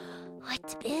What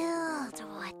to build?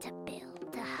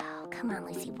 Oh, come on,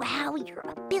 Lucy. Wow, you're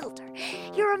a builder.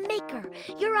 You're a maker.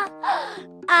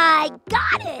 I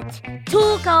got it!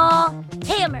 Tool call.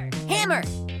 Hammer.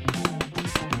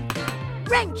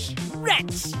 Wrench.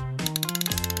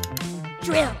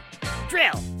 Drill.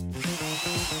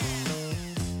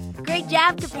 Great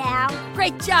job, Kapow.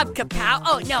 Great job, Kapow.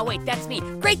 Oh, no, wait, that's me.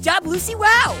 Great job, Lucy.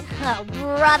 Wow. Oh,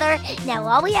 brother. Now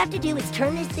all we have to do is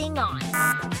turn this thing on.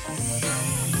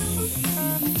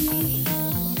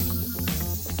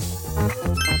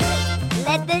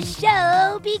 Let the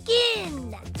show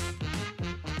begin.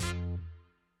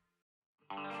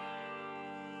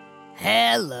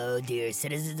 Hello, dear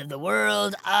citizens of the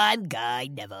world. I'm Guy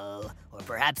Neville. Or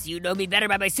perhaps you know me better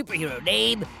by my superhero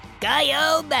name,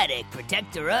 Guy-O-Matic,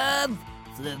 protector of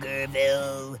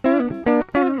Pflugerville.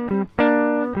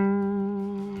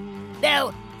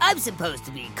 Now, I'm supposed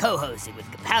to be co-hosting with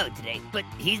Kapow today, but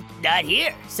he's not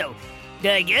here, so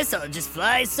I guess I'll just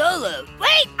fly solo.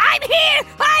 Wait, I'm here!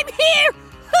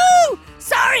 Whoo!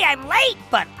 Sorry I'm late,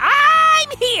 but I'm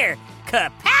here!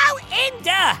 Kapow in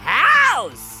the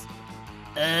house!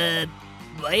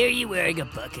 Why are you wearing a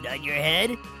bucket on your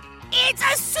head? It's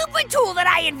a super tool that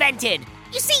I invented!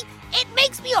 You see, it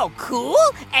makes me all cool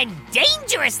and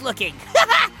dangerous looking.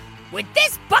 With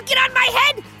this bucket on my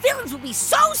head, villains will be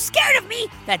so scared of me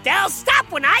that they'll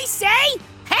stop when I say,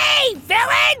 "Hey,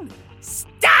 villain!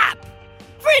 Stop!"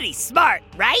 Pretty smart,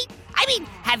 right? I mean,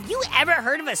 have you ever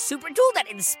heard of a super tool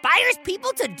that inspires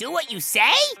people to do what you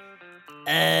say?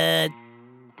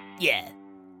 Yeah.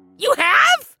 You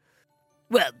have?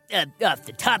 Well, off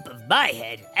the top of my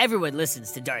head, everyone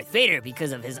listens to Darth Vader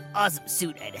because of his awesome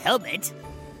suit and helmet.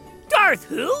 Darth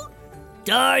who?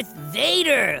 Darth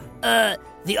Vader!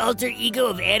 The alter ego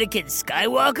of Anakin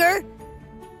Skywalker?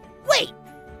 Wait,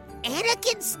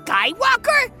 Anakin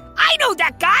Skywalker? I know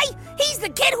that guy! He's the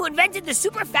kid who invented the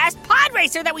super fast pod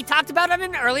racer that we talked about on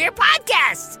an earlier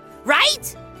podcast,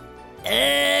 right?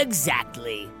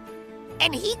 Exactly.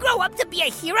 And he grew up to be a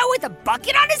hero with a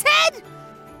bucket on his head?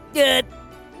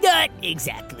 Not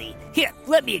exactly. Here,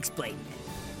 let me explain.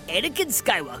 Anakin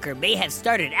Skywalker may have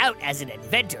started out as an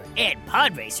inventor and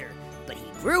pod racer, but he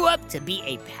grew up to be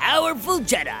a powerful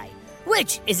Jedi,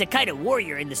 which is a kind of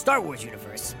warrior in the Star Wars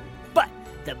universe. But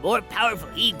the more powerful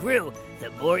he grew,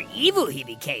 the more evil he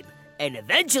became, and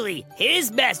eventually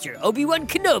his master, Obi-Wan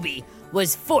Kenobi,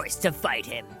 was forced to fight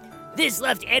him. This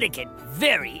left Anakin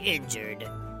very injured.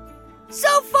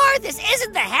 So far, this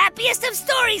isn't the happiest of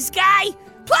stories, Guy.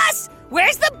 Plus,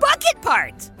 where's the bucket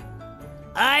part?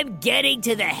 I'm getting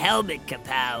to the helmet,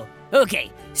 Kapow.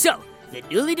 Okay, so the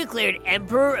newly declared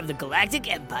Emperor of the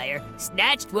Galactic Empire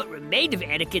snatched what remained of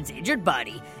Anakin's injured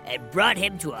body and brought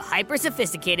him to a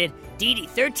hyper-sophisticated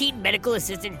DD-13 medical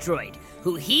assistant droid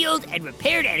who healed and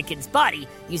repaired Anakin's body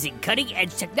using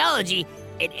cutting-edge technology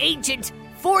and ancient,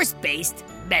 force-based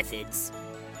methods.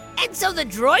 And so the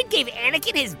droid gave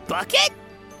Anakin his bucket?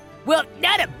 Well,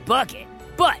 not a bucket,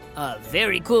 but a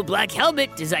very cool black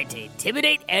helmet designed to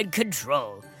intimidate and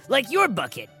control, like your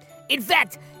bucket. In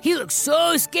fact, he looked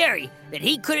so scary that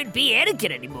he couldn't be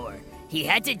Anakin anymore. He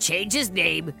had to change his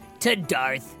name to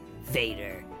Darth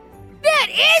Vader. That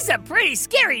is a pretty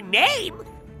scary name!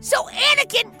 So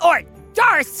Anakin, or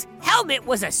Darth's helmet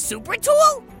was a super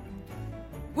tool?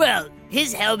 Well,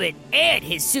 his helmet and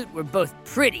his suit were both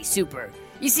pretty super.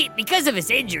 You see, because of his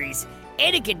injuries,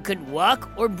 Anakin couldn't walk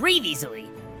or breathe easily.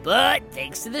 But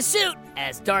thanks to the suit,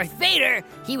 as Darth Vader,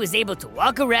 he was able to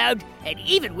walk around and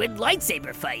even win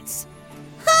lightsaber fights.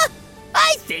 Huh!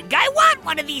 I think I want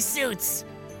one of these suits!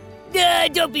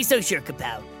 Don't be so sure,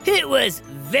 Kapow. It was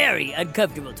very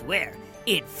uncomfortable to wear.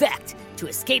 In fact, to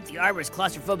escape the armor's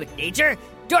claustrophobic nature,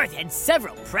 Darth had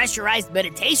several pressurized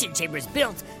meditation chambers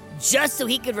built just so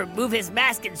he could remove his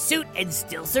mask and suit and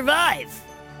still survive.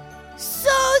 So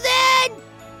then,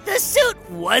 the suit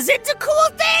wasn't a cool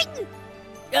thing?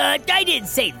 I didn't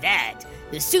say that.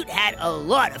 The suit had a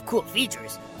lot of cool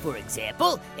features. For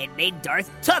example, it made Darth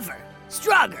tougher,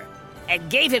 stronger, and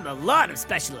gave him a lot of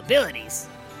special abilities.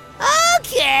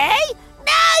 Okay,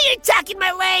 now you're talking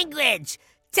my language.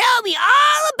 Tell me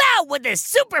all about what the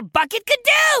super bucket could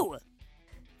do.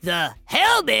 The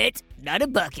helmet, not a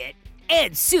bucket,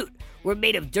 and suit were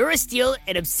made of Durasteel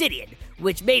and obsidian,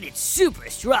 which made it super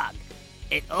strong.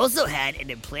 It also had an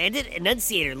implanted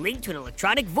enunciator linked to an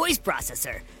electronic voice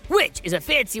processor, which is a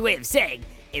fancy way of saying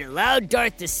it allowed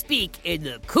Darth to speak in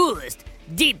the coolest,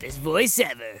 deepest voice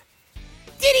ever.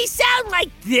 Did he sound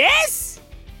like this?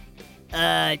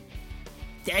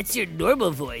 That's your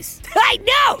normal voice. I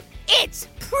know! It's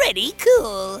pretty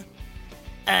cool.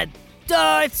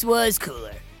 Darth's was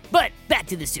cooler. But back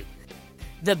to the suit.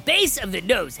 The base of the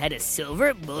nose had a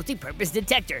silver multi-purpose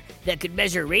detector that could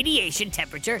measure radiation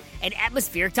temperature and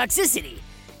atmospheric toxicity.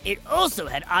 It also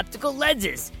had optical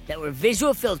lenses that were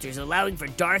visual filters allowing for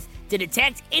Darth to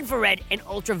detect infrared and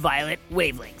ultraviolet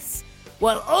wavelengths,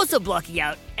 while also blocking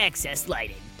out excess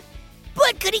lighting.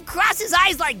 But could he cross his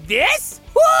eyes like this?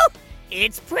 Woo!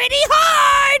 It's pretty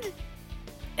hard!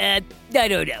 I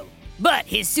don't know. But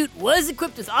his suit was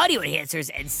equipped with audio enhancers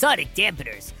and sonic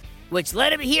dampeners, which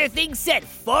let him hear things said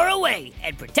far away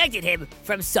and protected him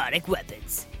from sonic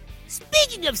weapons.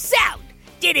 Speaking of sound,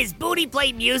 did his booty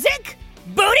play music?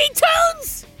 Booty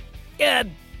tunes?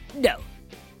 No.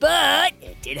 But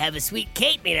it did have a sweet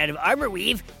cape made out of armor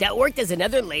weave that worked as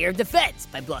another layer of defense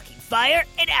by blocking fire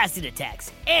and acid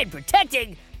attacks and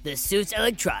protecting the suit's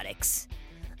electronics.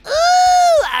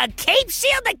 Ooh, a cape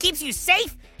shield that keeps you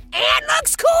safe and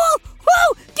looks cool!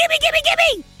 Woo!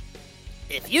 Gimme!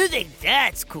 If you think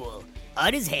that's cool,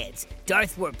 on his hands,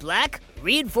 Darth wore black,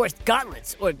 reinforced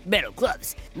gauntlets, or metal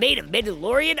gloves, made of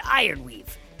Mandalorian iron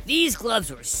weave. These gloves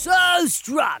were so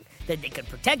strong that they could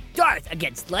protect Darth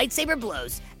against lightsaber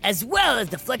blows, as well as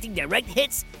deflecting direct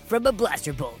hits from a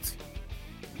blaster bolt.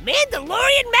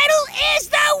 Mandalorian metal is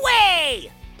the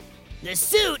way! The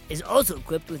suit is also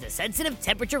equipped with a sensitive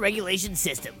temperature regulation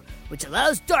system, which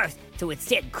allows Darth to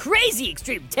withstand crazy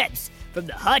extreme temps, from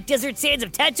the hot desert sands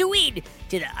of Tatooine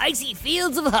to the icy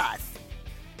fields of Hoth.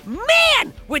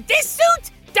 Man, with this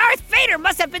suit, Darth Vader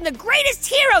must have been the greatest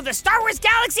hero the Star Wars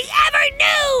galaxy ever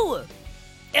knew!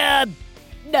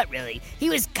 Not really. He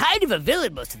was kind of a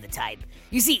villain most of the time.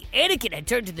 You see, Anakin had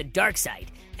turned to the dark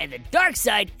side, and the dark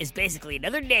side is basically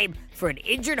another name for an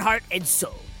injured heart and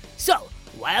soul. So,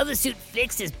 while the suit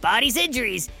fixed his body's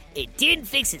injuries, it didn't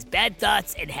fix his bad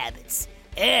thoughts and habits.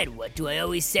 And what do I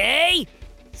always say?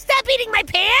 Stop eating my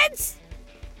pants?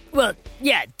 Well,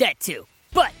 yeah, that too.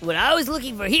 But what I was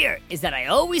looking for here is that I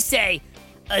always say,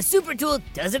 a super tool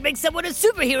doesn't make someone a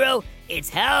superhero, it's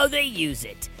how they use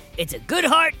it. It's a good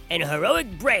heart and a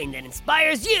heroic brain that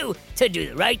inspires you to do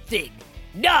the right thing,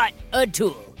 not a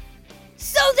tool.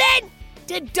 So then,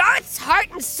 did Darth's heart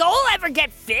and soul ever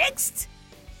get fixed?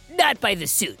 Not by the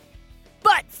suit.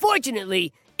 But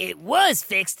fortunately, it was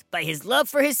fixed by his love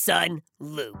for his son,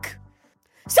 Luke.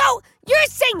 So, you're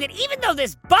saying that even though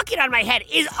this bucket on my head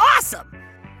is awesome,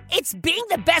 it's being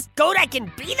the best goat I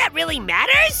can be that really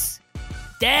matters?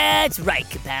 That's right,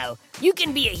 Kapow. You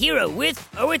can be a hero with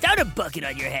or without a bucket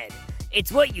on your head.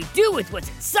 It's what you do with what's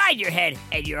inside your head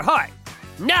and your heart,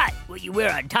 not what you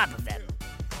wear on top of them.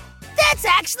 That's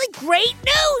actually great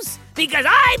news, because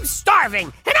I'm starving,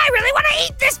 and I really want to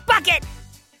eat this bucket!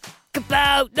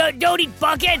 Kapow, no, don't eat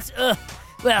buckets!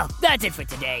 Well, that's it for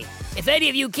today. If any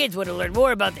of you kids want to learn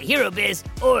more about the hero biz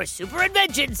or super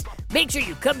inventions, make sure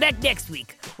you come back next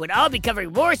week, when I'll be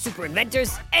covering more super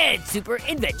inventors and super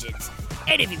inventions.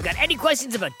 And if you've got any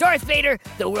questions about Darth Vader,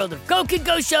 the world of Go Kid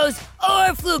Go shows,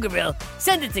 or Pflugerville,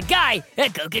 send it to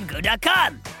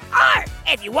guy@gokidgo.com. Or,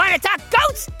 if you want to talk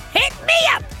goats, hit me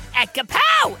up at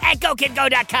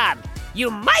kapow@gokidgo.com.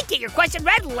 You might get your question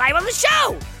read live on the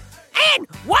show. And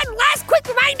one last quick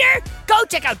reminder, go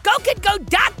check out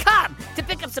GoKidGo.com to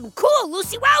pick up some cool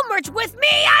Lucy Wow merch with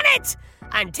me on it.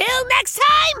 Until next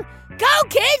time, Go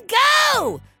Kid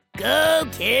Go! Go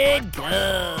Kid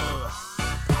Go!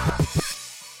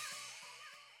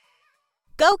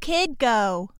 Go Kid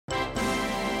Go!